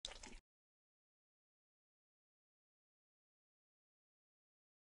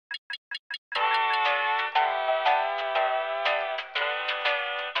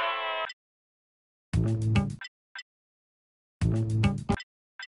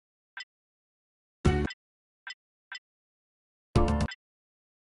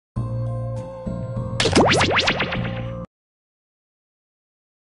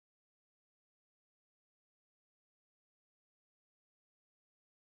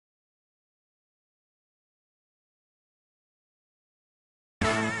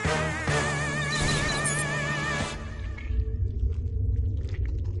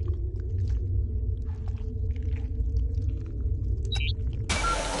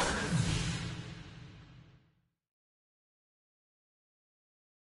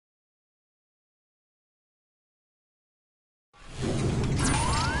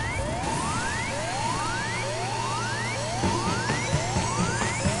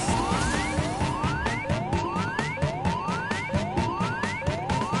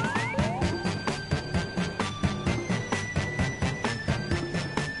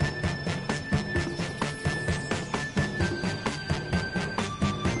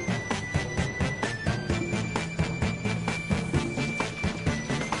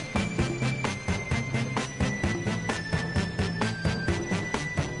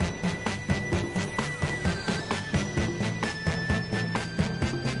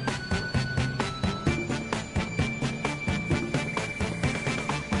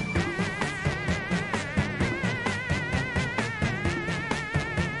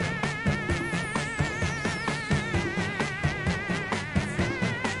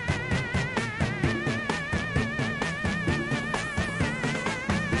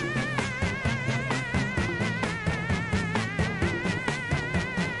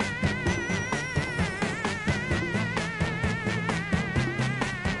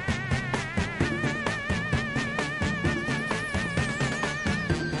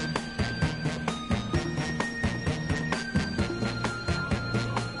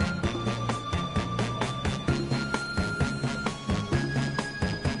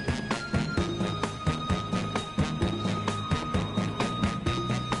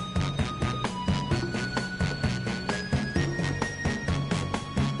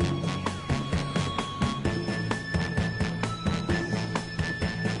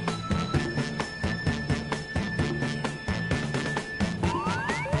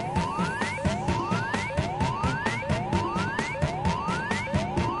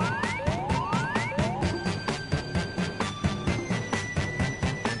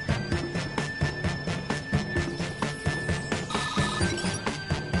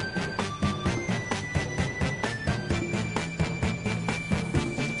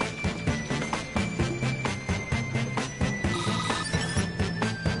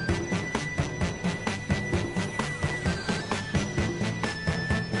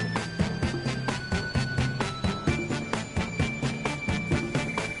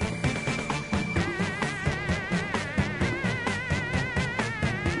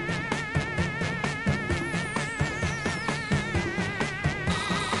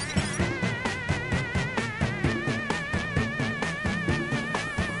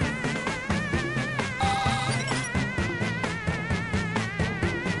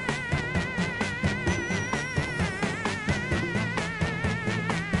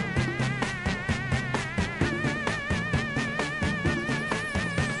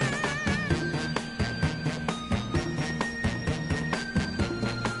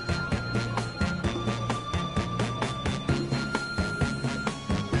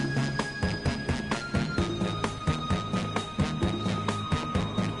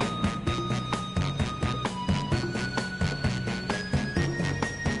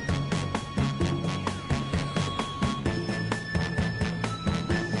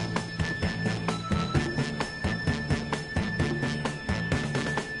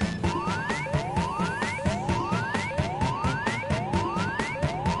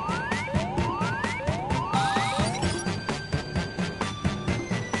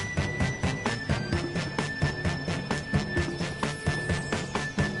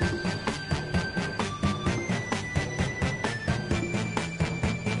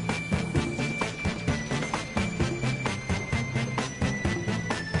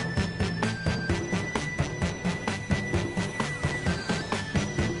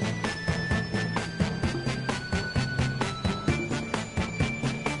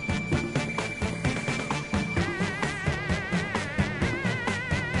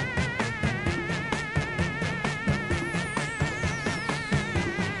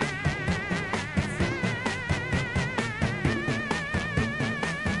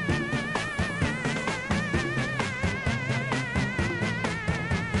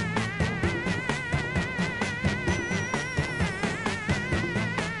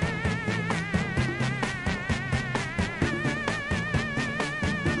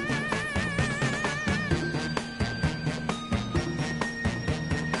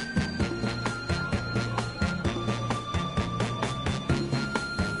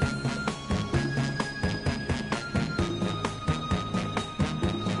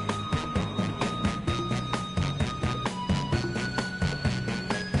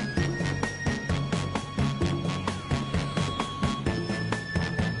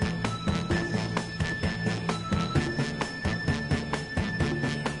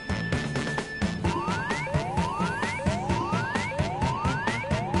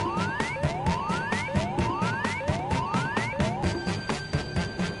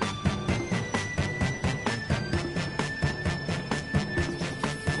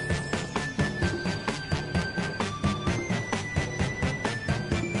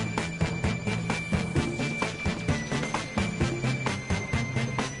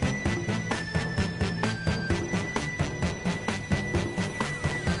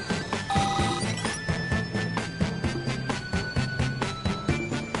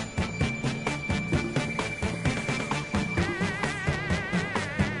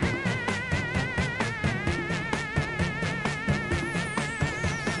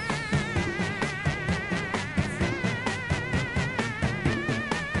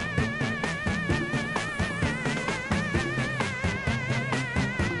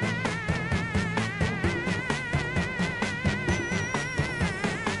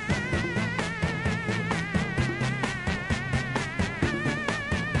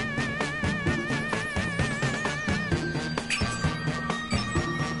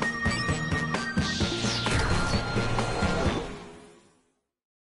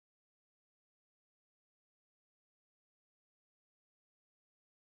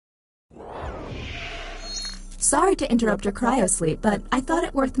Sorry to interrupt your cryosleep, but I thought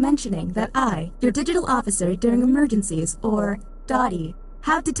it worth mentioning that I, your digital officer during emergencies, or Dottie,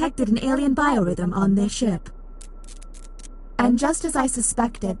 have detected an alien biorhythm on this ship. And just as I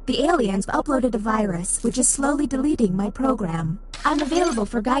suspected, the aliens uploaded a virus which is slowly deleting my program. I'm available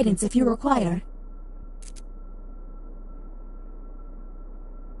for guidance if you require.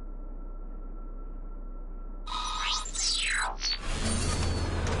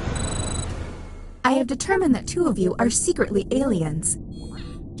 I have determined that 2 of you are secretly aliens.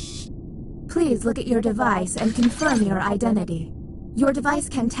 Please look at your device and confirm your identity. Your device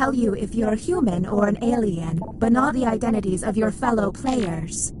can tell you if you're human or an alien, but not the identities of your fellow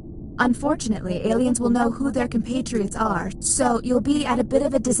players. Unfortunately, aliens will know who their compatriots are, so you'll be at a bit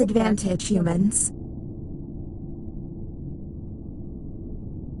of a disadvantage, humans.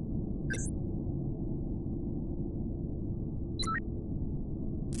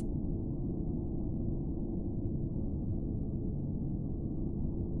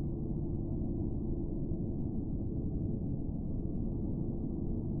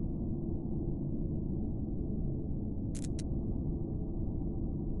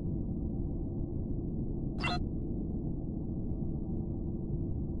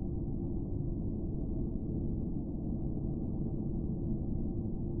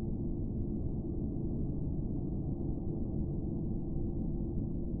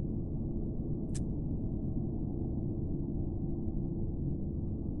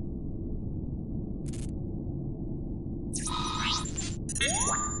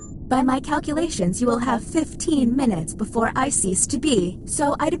 By my calculations, you will have 15 minutes before I cease to be,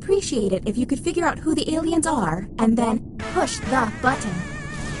 so I'd appreciate it if you could figure out who the aliens are, and then push the button.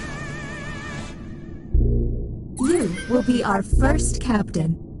 You will be our first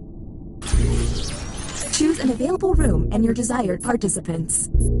captain. Choose an available room and your desired participants.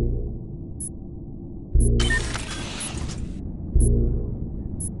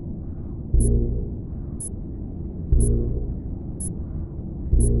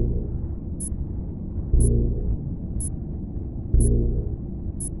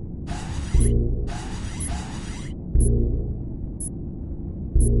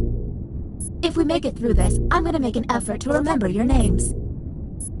 If we make it through this, I'm gonna make an effort to remember your names.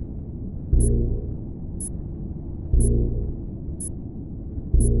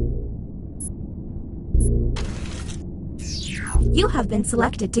 You have been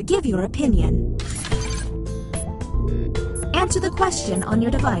selected to give your opinion. Answer the question on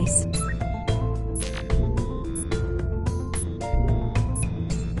your device.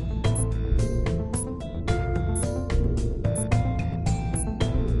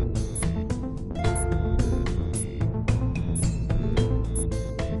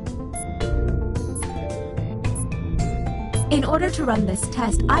 In order to run this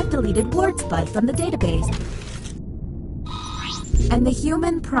test, I've deleted WordSpud from the database. And the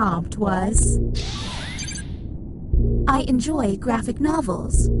human prompt was, I enjoy graphic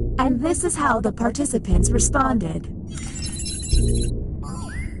novels. And this is how the participants responded.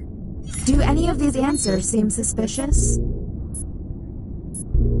 Do any of these answers seem suspicious?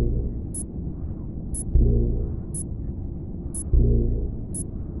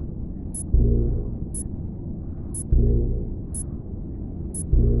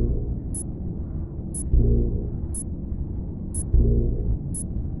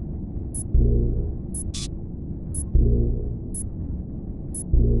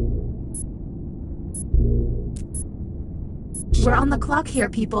 We're on the clock here,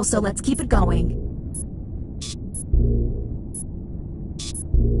 people, so let's keep it going.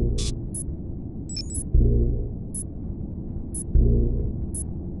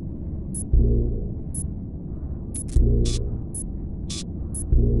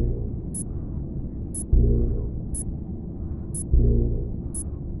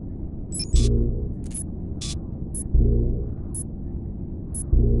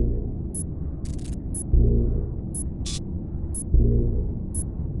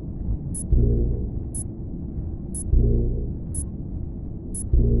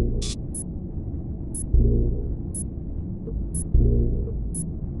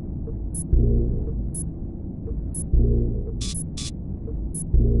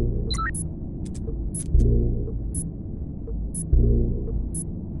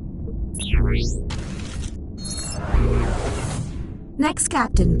 Next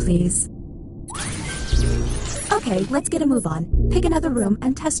captain, please. Okay, let's get a move on. Pick another room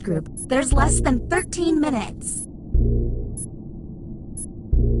and test group. There's less than 13 minutes.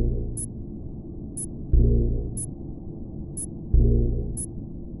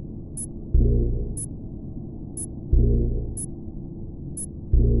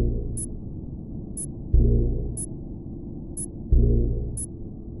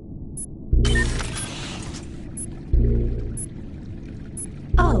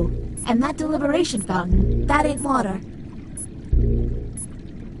 Oh, and that deliberation fountain, that ain't water.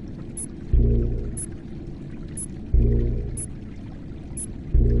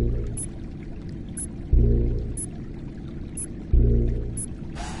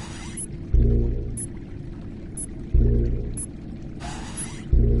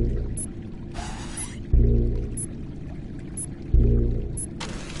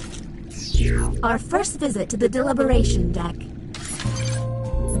 Our first visit to the deliberation deck.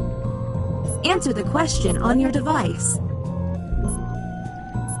 Answer the question on your device.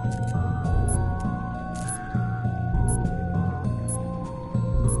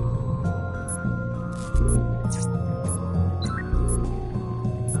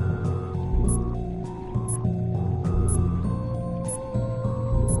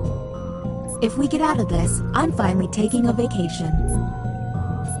 If we get out of this, I'm finally taking a vacation.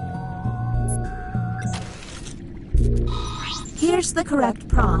 Here's the correct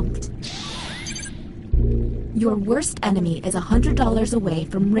prompt. Your worst enemy is $100 away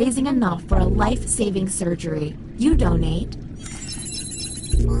from raising enough for a life-saving surgery. You donate.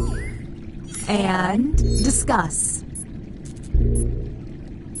 And discuss.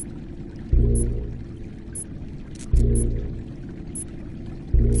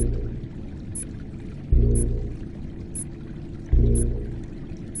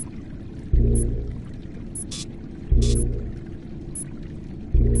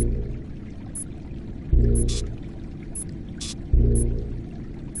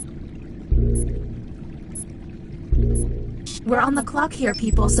 We're on the clock here,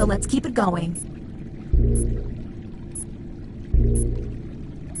 people, so let's keep it going.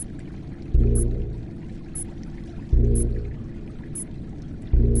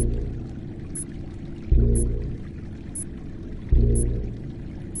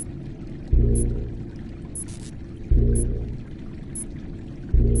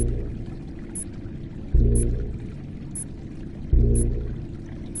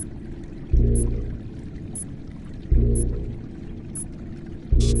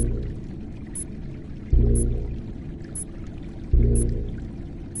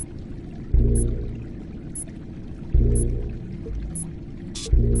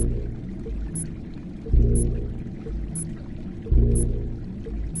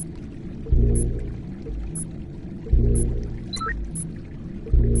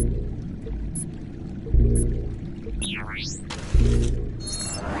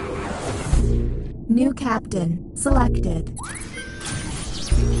 New captain selected.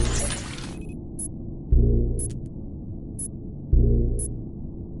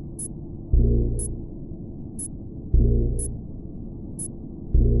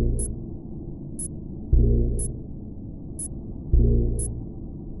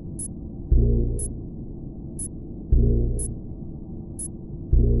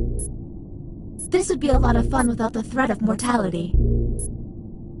 This would be a lot of fun without the threat of mortality.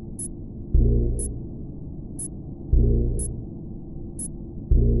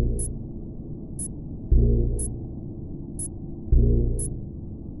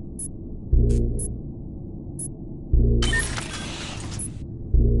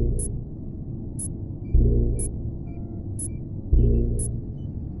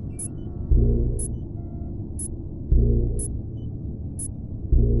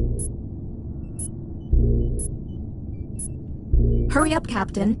 Hurry up,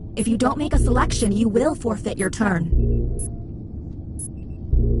 Captain. If you don't make a selection, you will forfeit your turn.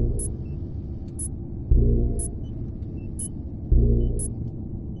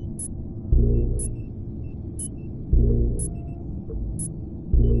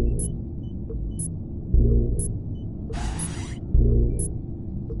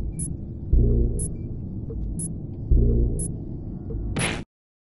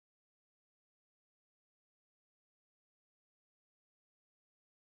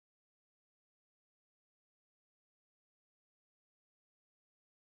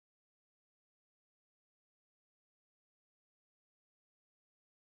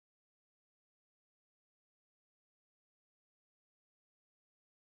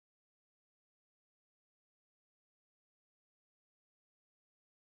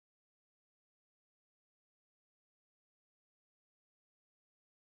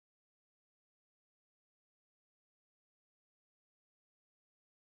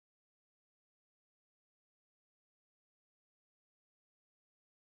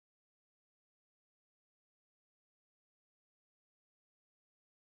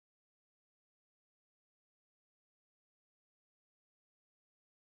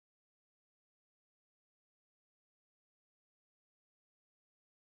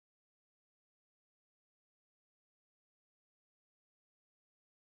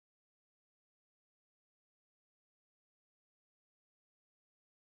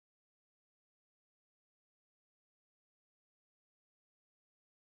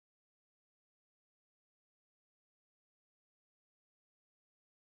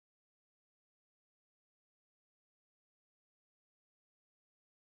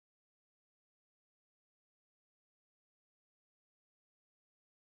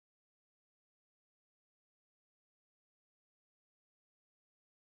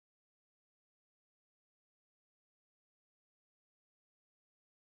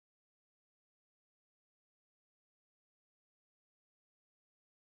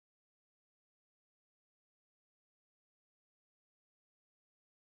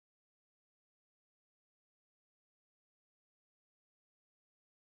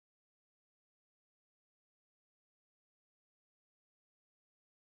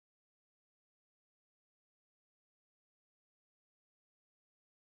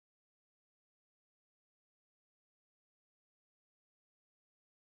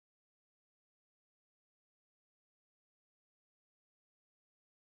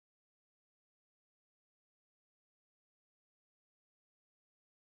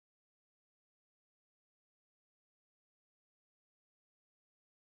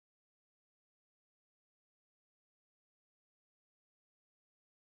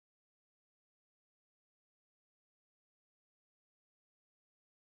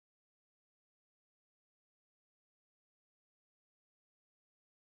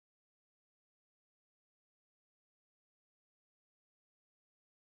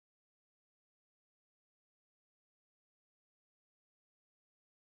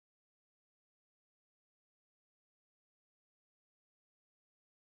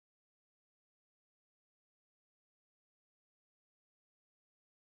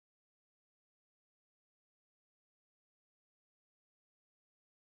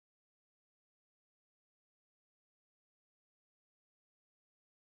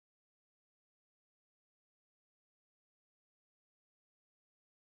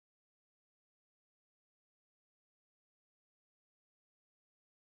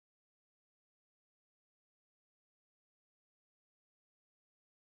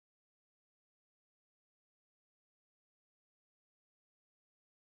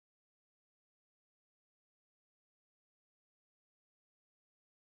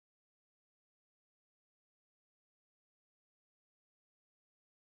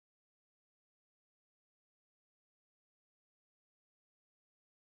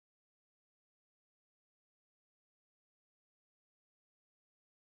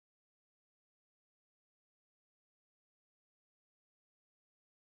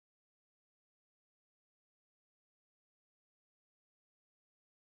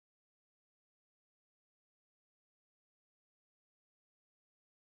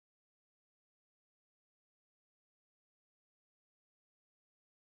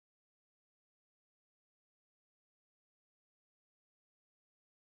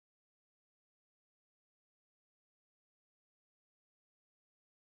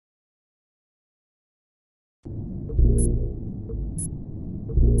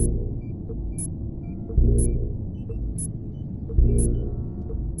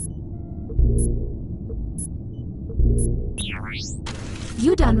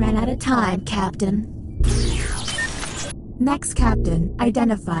 You done ran out of time, Captain. Next Captain,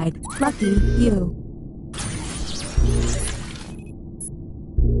 identified. Lucky you.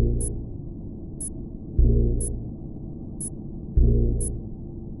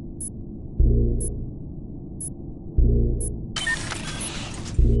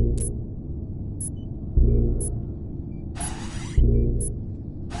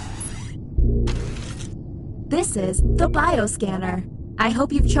 This is the bioscanner. I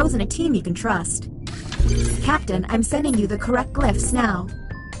hope you've chosen a team you can trust. Captain, I'm sending you the correct glyphs now.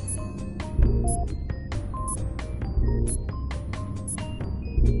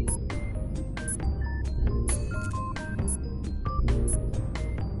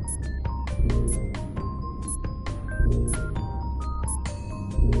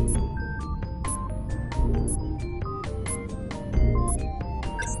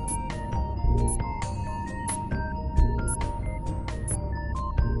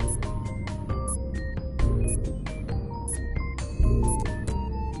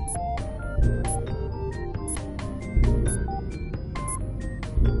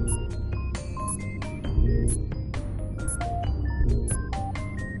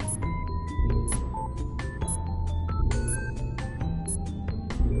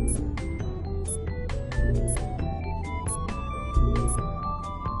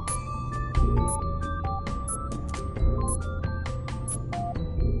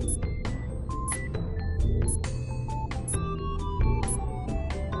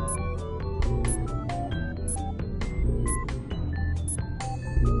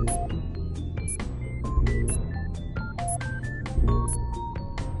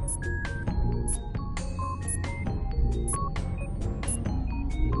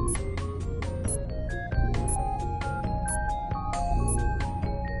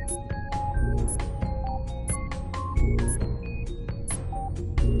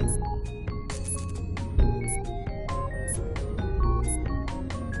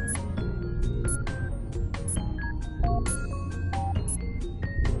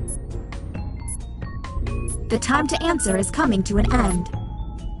 The time to answer is coming to an end.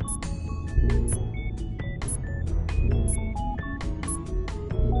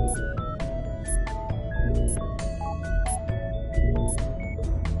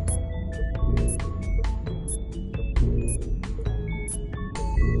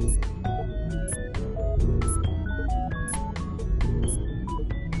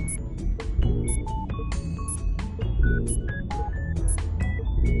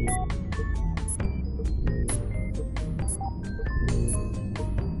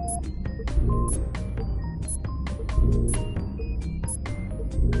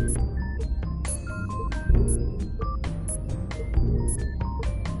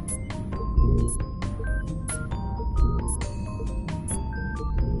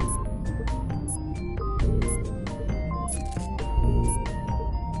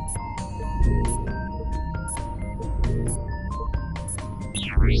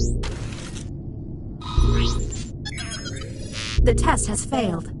 The test has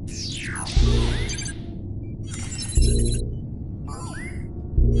failed.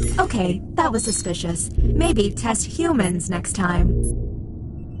 Okay, that was suspicious. Maybe test humans next time.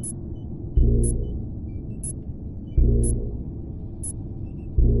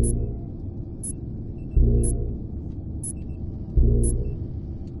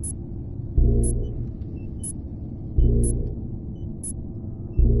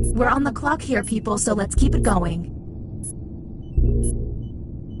 We're on the clock here, people, so let's keep it going.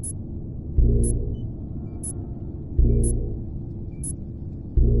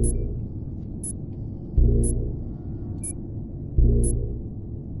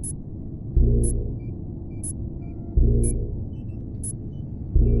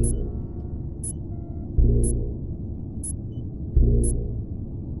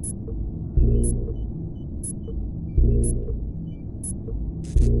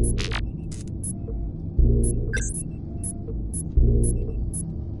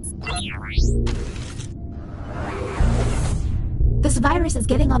 This virus is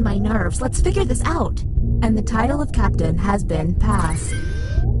getting on my nerves. Let's figure this out. And the title of captain has been passed.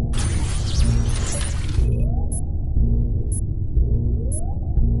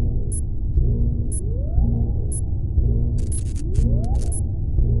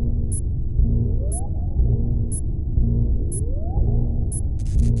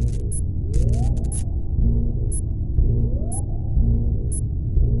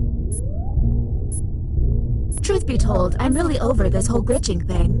 Truth be told, I'm really over this whole glitching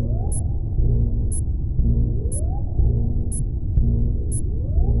thing.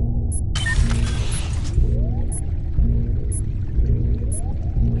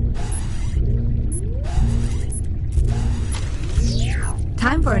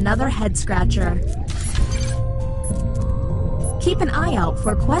 Time for another head scratcher. Keep an eye out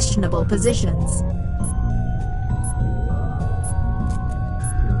for questionable positions.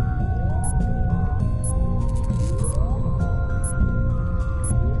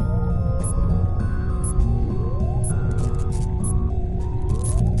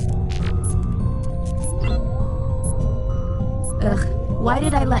 Ugh, why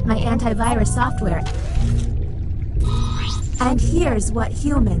did I let my antivirus software... And here's what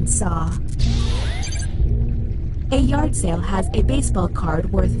humans saw. A yard sale has a baseball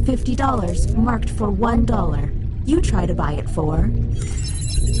card worth $50 marked for $1. You try to buy it for...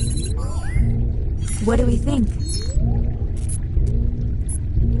 What do we think?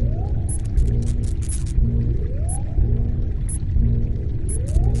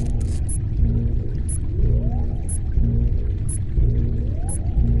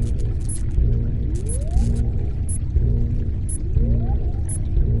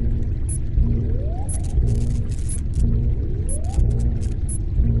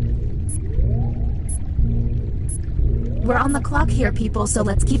 We're on the clock here, people, so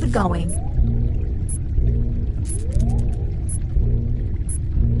let's keep it going.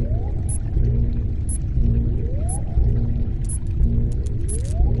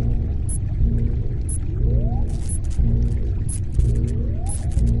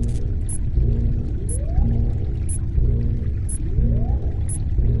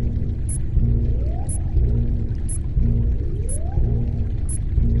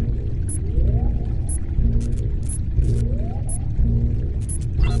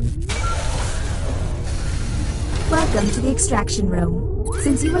 Welcome to the extraction room.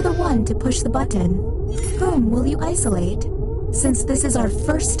 Since you were the one to push the button, whom will you isolate? Since this is our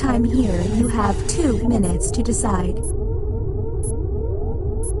first time here, you have 2 minutes to decide.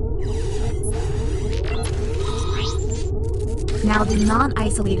 Now the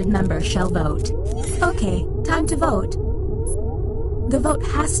non-isolated member shall vote. Okay, time to vote. The vote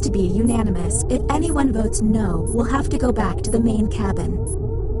has to be unanimous. If anyone votes no, we'll have to go back to the main cabin.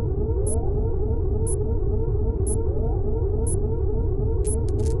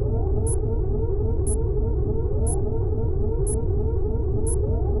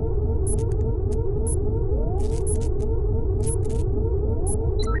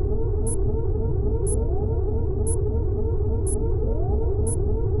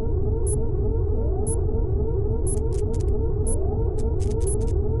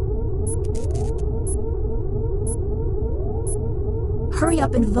 Hurry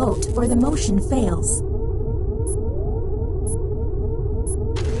up and vote, or the motion fails.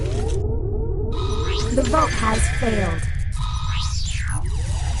 The vote has failed.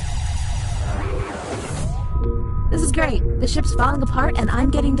 This is great. The ship's falling apart and I'm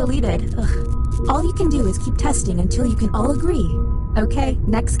getting deleted. Ugh. All you can do is keep testing until you can all agree. Okay,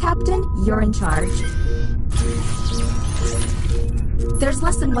 next captain, you're in charge. There's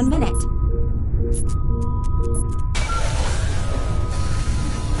less than 1 minute.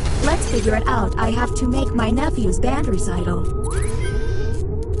 Let's figure it out. I have to make my nephew's band recital.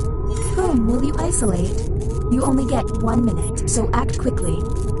 Whom will you isolate? You only get 1 minute, so act quickly.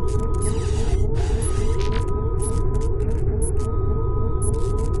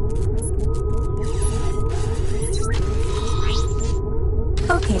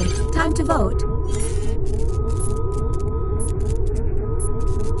 Okay, time to vote.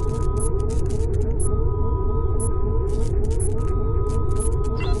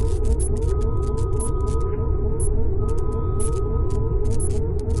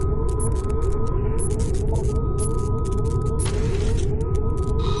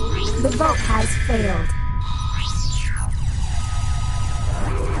 The vote has failed.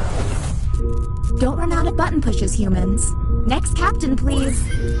 Don't run out of button pushes, humans. Next captain, please.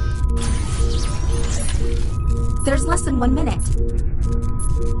 There's less than 1 minute.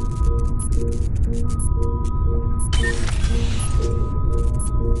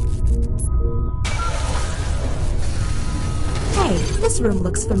 Hey, this room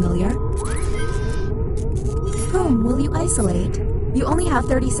looks familiar. Whom will you isolate? You only have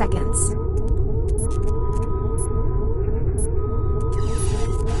 30 seconds.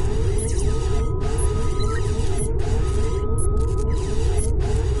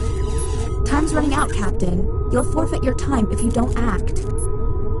 Time's running out, Captain. You'll forfeit your time if you don't act.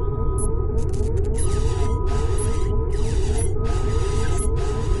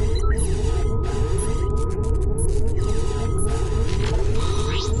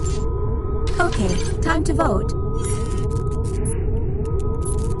 Okay, time to vote.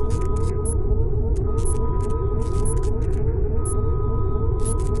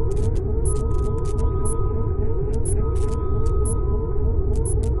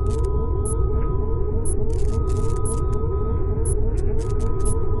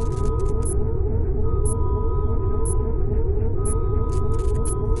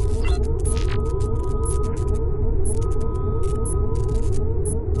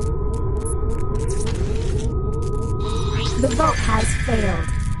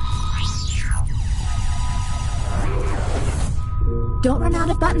 Don't run out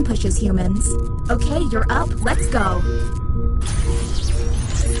of button pushes, humans. Okay, you're up. Let's go.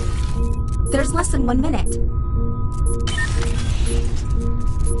 There's less than 1 minute.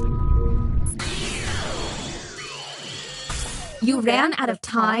 You ran out of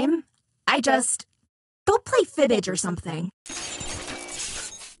time? Go play fibbage or something.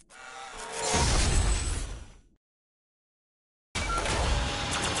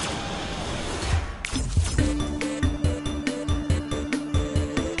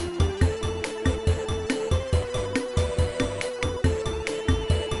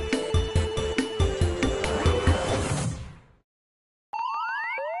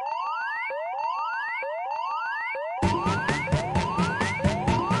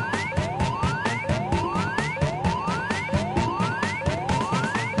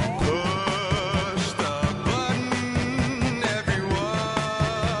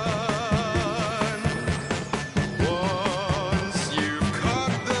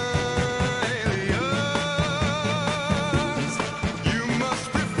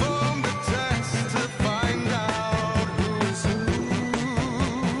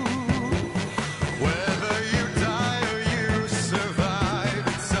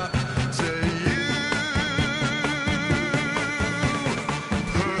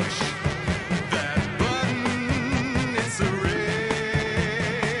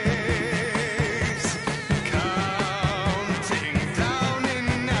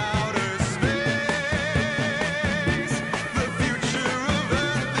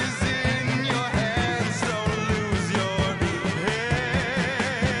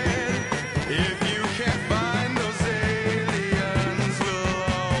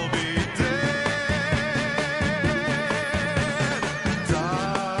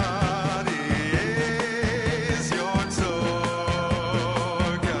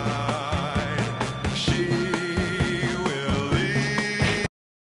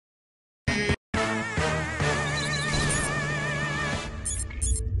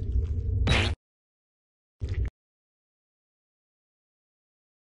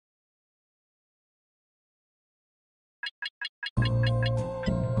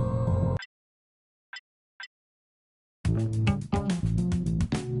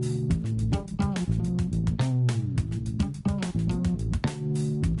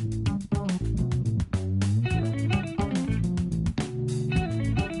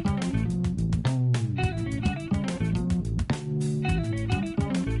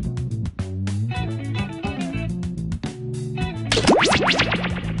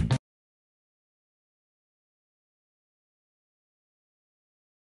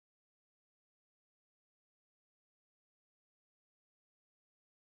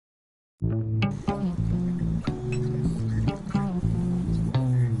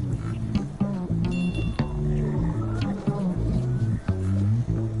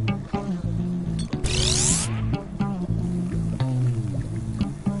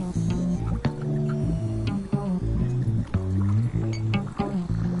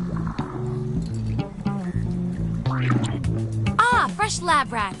 Fresh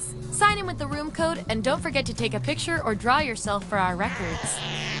lab rats. Sign in with the room code and don't forget to take a picture or draw yourself for our records.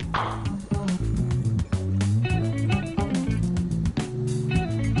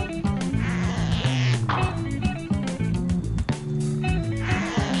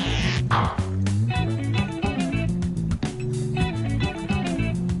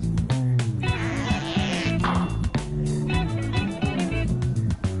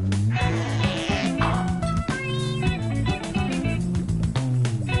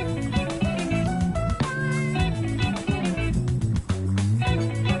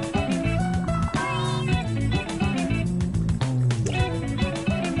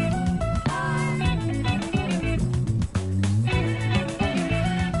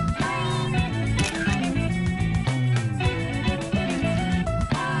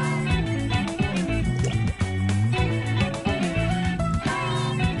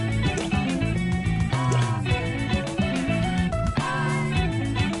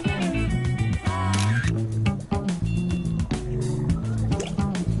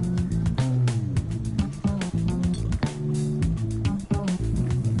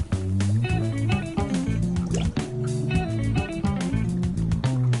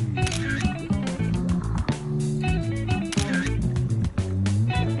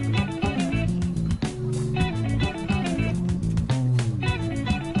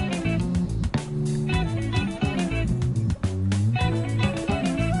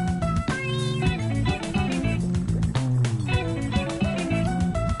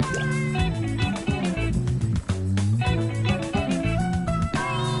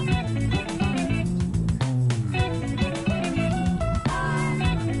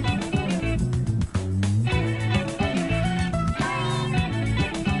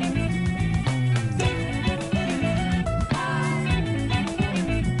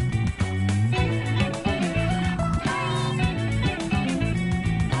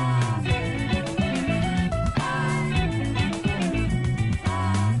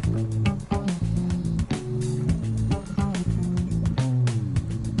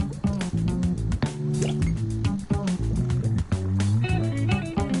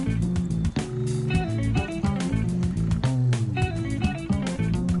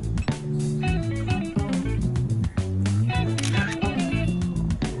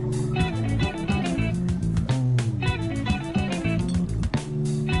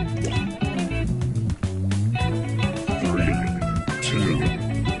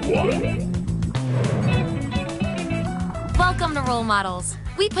 Welcome to Role Models.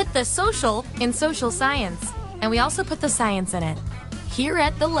 We put the social in social science, and we also put the science in it. Here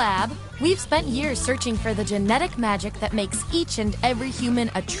at the lab, we've spent years searching for the genetic magic that makes each and every human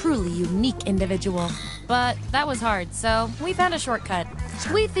a truly unique individual. But that was hard, so we found a shortcut.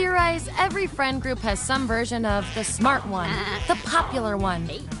 We theorize every friend group has some version of the smart one, the popular one,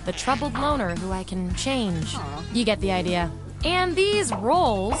 the troubled loner who I can change. You get the idea. And these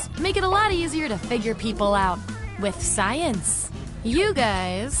roles make it a lot easier to figure people out with science. You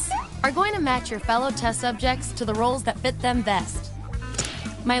guys are going to match your fellow test subjects to the roles that fit them best.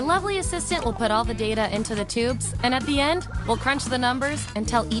 My lovely assistant will put all the data into the tubes, and at the end, we'll crunch the numbers and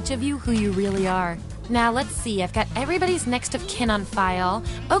tell each of you who you really are. Now, let's see. I've got everybody's next of kin on file.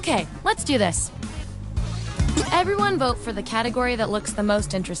 Okay, let's do this. Everyone vote for the category that looks the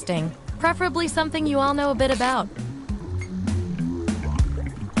most interesting, preferably something you all know a bit about.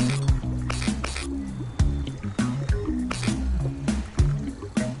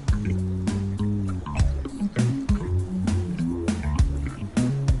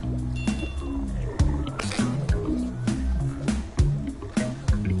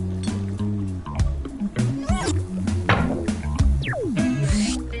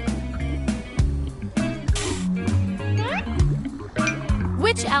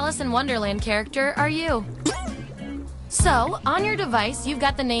 Which Alice in Wonderland character are you? So, on your device, you've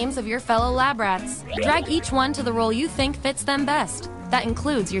got the names of your fellow lab rats. Drag each one to the role you think fits them best. That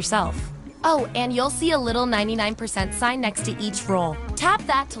includes yourself. Oh, and you'll see a little 99% sign next to each role. Tap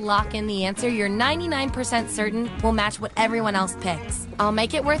that to lock in the answer you're 99% certain will match what everyone else picks. I'll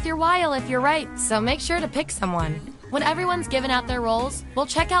make it worth your while if you're right, so make sure to pick someone. When everyone's given out their roles, we'll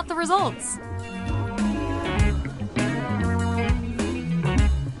check out the results.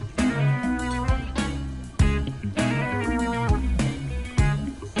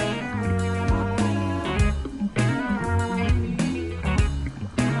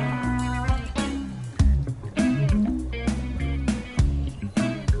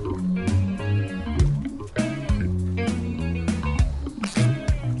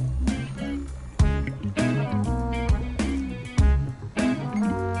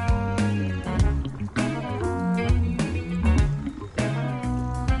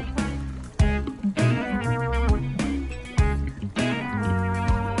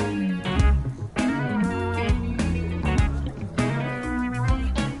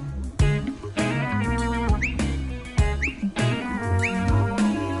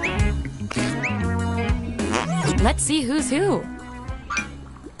 Let's see who's who.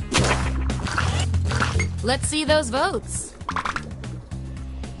 Let's see those votes.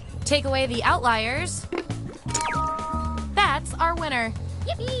 Take away the outliers. That's our winner.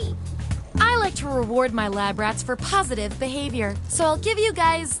 Yippee! I like to reward my lab rats for positive behavior, so I'll give you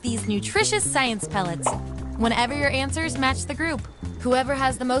guys these nutritious science pellets whenever your answers match the group. Whoever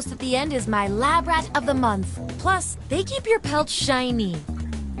has the most at the end is my lab rat of the month. Plus, they keep your pelts shiny.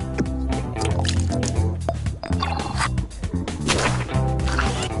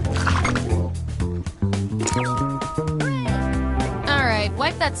 Alright,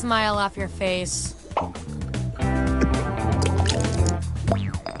 wipe that smile off your face.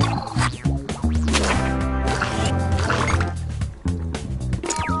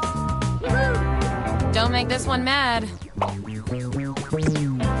 Don't make this one mad.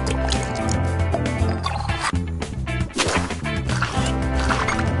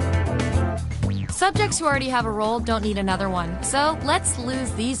 Subjects who already have a role don't need another one, so let's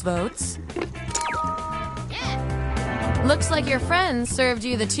lose these votes. Looks like your friends served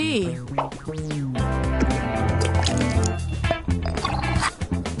you the tea.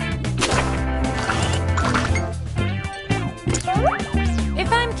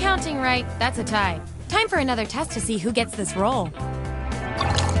 If I'm counting right, that's a tie. Time for another test to see who gets this role.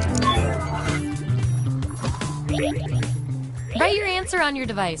 Write your answer on your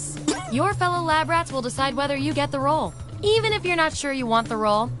device. Your fellow lab rats will decide whether you get the role. Even if you're not sure you want the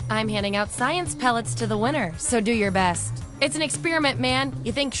role, I'm handing out science pellets to the winner, so do your best. It's an experiment, man.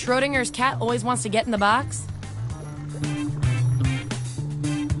 You think Schrodinger's cat always wants to get in the box?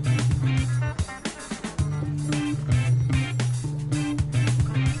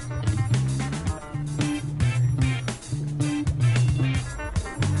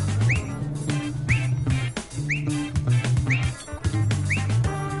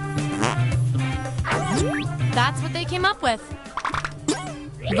 That's what they came up with.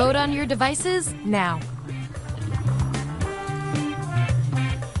 Vote on your devices now.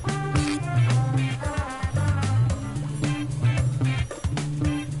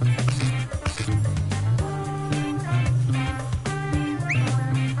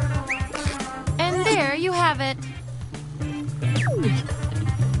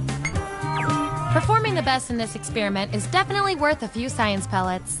 the best in this experiment is definitely worth a few science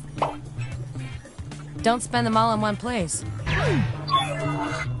pellets. Don't spend them all in one place.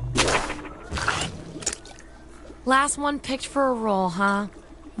 Last one picked for a roll, huh?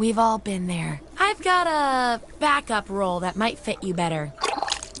 We've all been there. I've got a backup roll that might fit you better.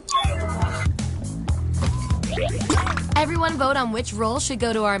 Everyone vote on which roll should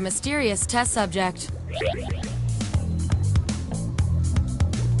go to our mysterious test subject.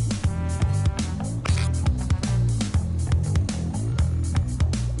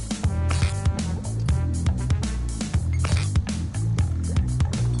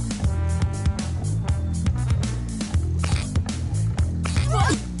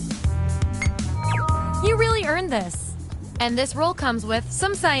 You really earned this. And this roll comes with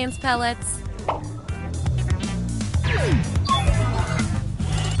some science pellets.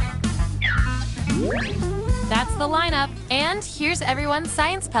 That's the lineup, and here's everyone's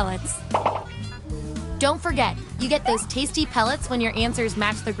science pellets. Don't forget, you get those tasty pellets when your answers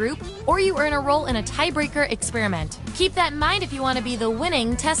match the group, or you earn a role in a tiebreaker experiment. Keep that in mind if you want to be the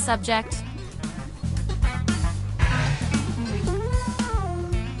winning test subject.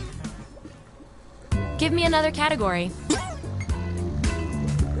 Give me another category.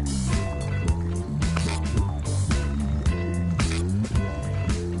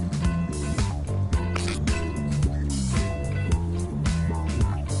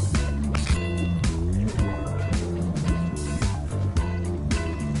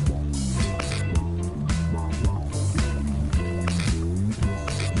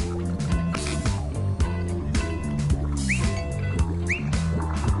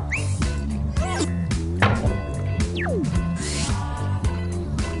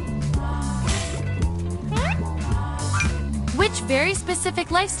 Which very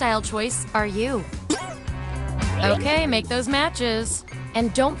specific lifestyle choice are you? Okay, make those matches.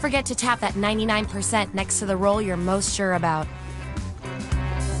 And don't forget to tap that 99% next to the roll you're most sure about.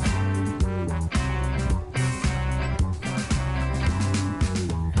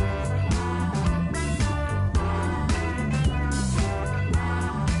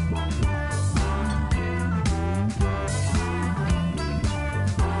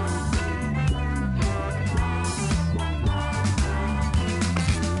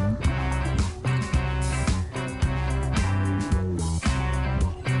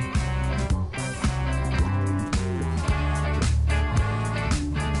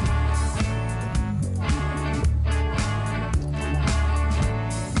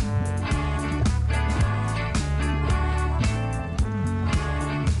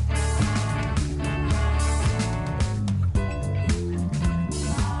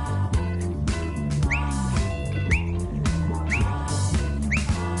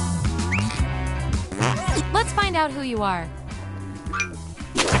 Let's find out who you are.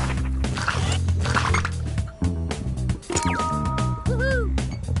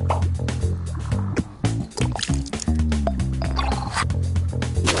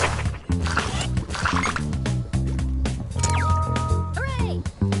 Hooray!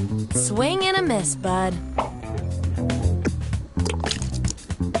 Swing and a miss, bud.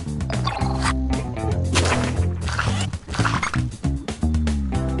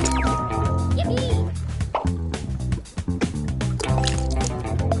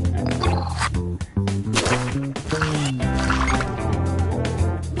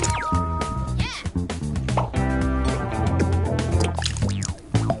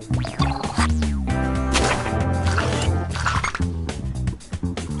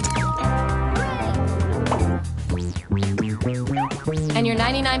 And your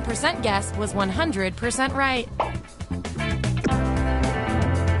 99% guess was 100% right.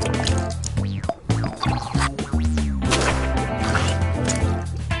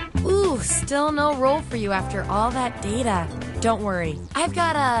 Ooh, still no roll for you after all that data. Don't worry, I've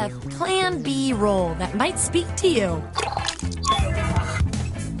got a Plan B roll that might speak to you.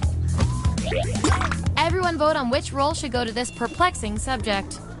 Everyone vote on which roll should go to this perplexing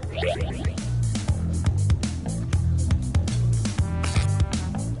subject.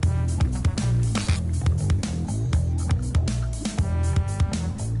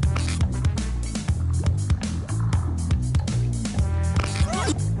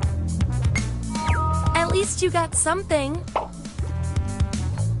 At least you got something.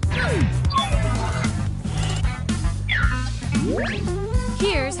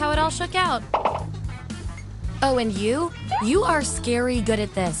 Here's how it all shook out. Oh, and you? You are scary good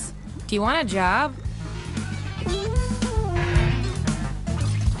at this. Do you want a job?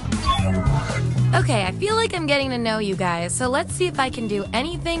 Okay, I feel like I'm getting to know you guys, so let's see if I can do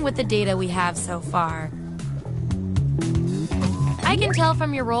anything with the data we have so far. I can tell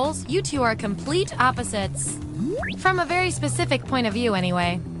from your roles, you two are complete opposites. From a very specific point of view,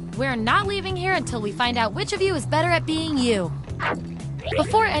 anyway. We're not leaving here until we find out which of you is better at being you.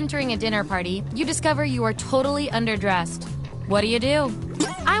 Before entering a dinner party, you discover you are totally underdressed. What do?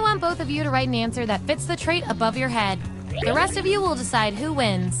 I want both of you to write an answer that fits the trait above your head. The rest of you will decide who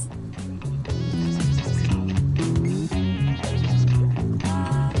wins.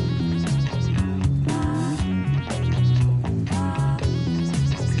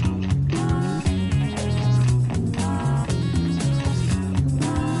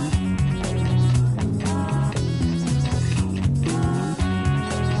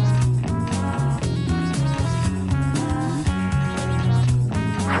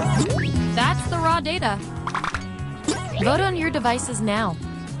 That's the raw data. Vote on your devices now.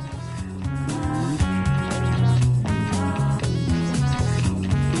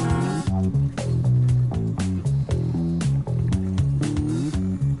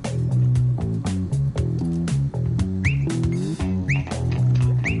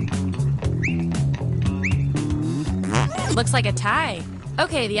 Looks like a tie.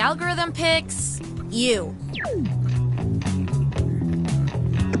 Okay, the algorithm picks you.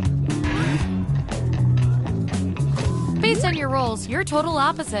 Based on your roles, you're total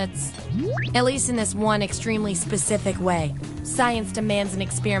opposites. At least in this one extremely specific way. Science demands an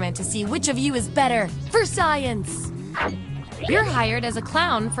experiment to see which of you is better for science. You're hired as a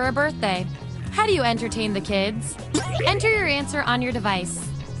clown for a birthday. How do you entertain the kids? Enter your answer on your device.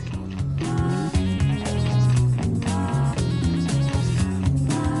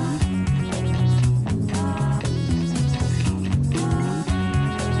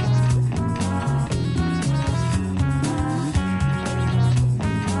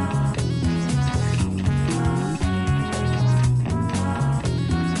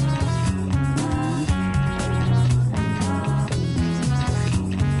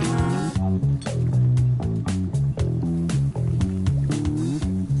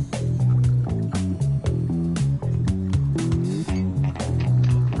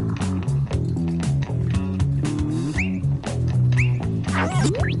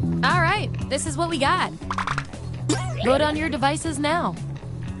 All right, this is what we got. Vote on your devices now.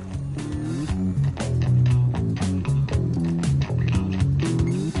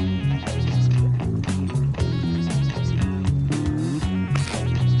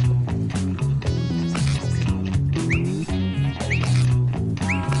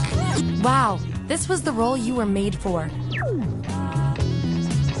 Wow, this was the role you were made for.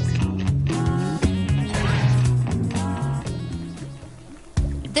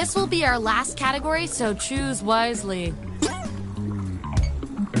 This will be our last category, so choose wisely.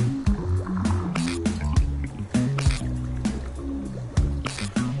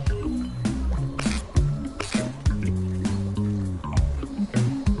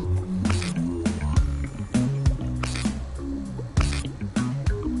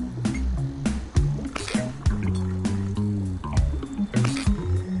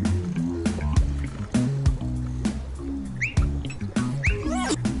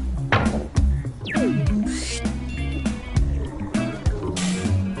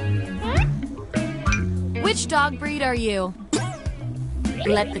 Which dog breed are you?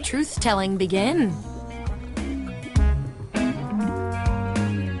 Let the truth-telling begin.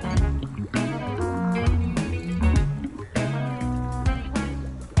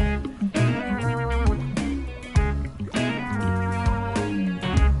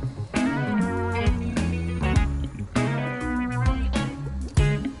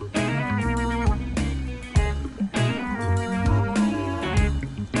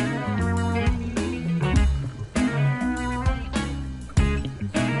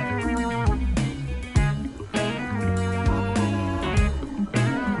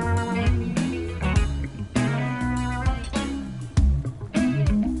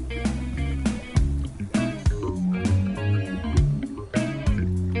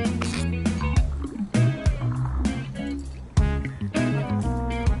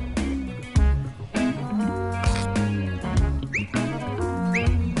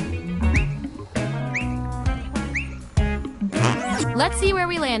 Let's see where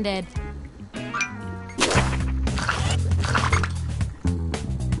we landed.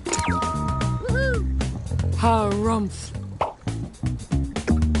 Harumph.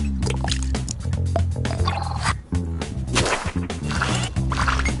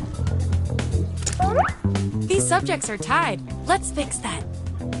 These subjects are tied. Let's fix that.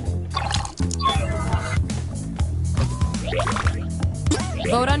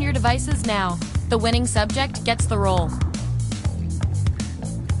 Vote on your devices now. The winning subject gets the role.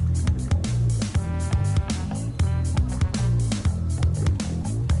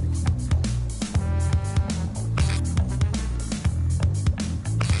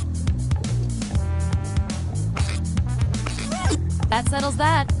 settles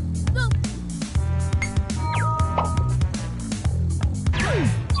that.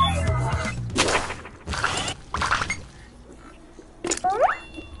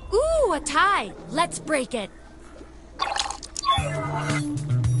 Ooh, a tie. Let's break it.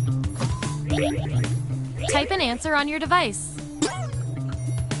 Type an answer on your device.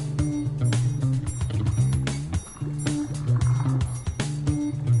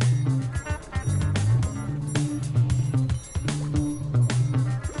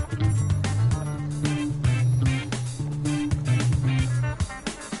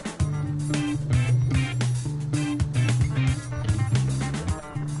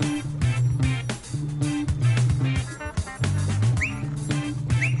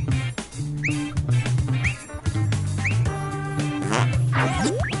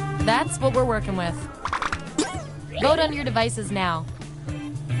 That's what we're working with. Vote on your devices now.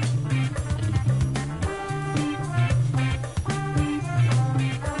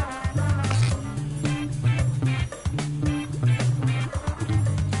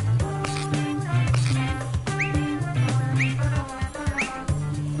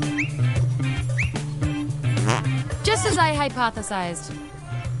 Just as I hypothesized.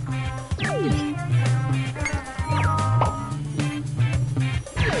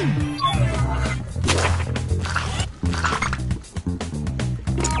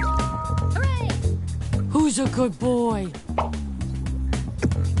 Who's a good boy?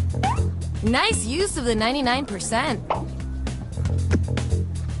 Nice use of the 99%.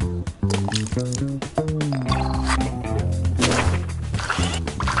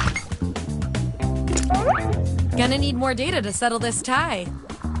 Gonna need more data to settle this tie.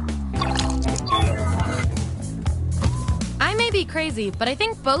 I may be crazy, but I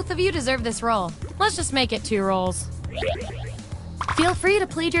think both of you deserve this role. Let's just make it 2 roles. Feel free to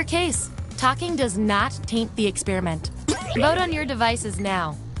plead your case. Talking does not taint the experiment. Vote on your devices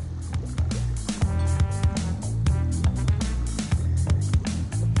now.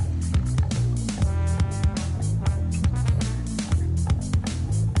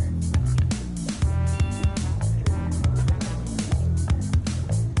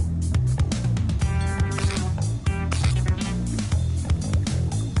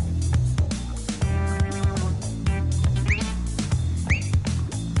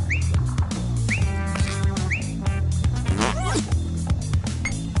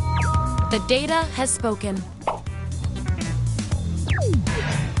 The data has spoken.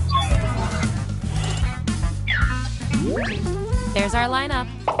 There's our lineup.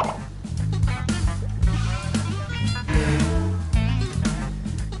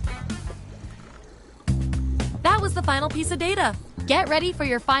 That was the final piece of data. Get ready for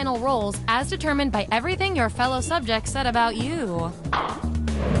your final roles as determined by everything your fellow subjects said about you.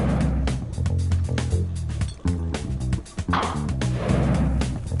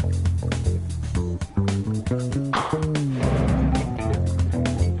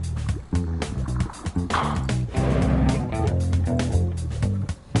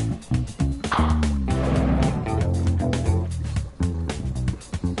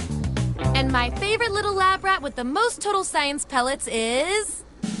 And my favorite little lab rat with the most total science pellets is...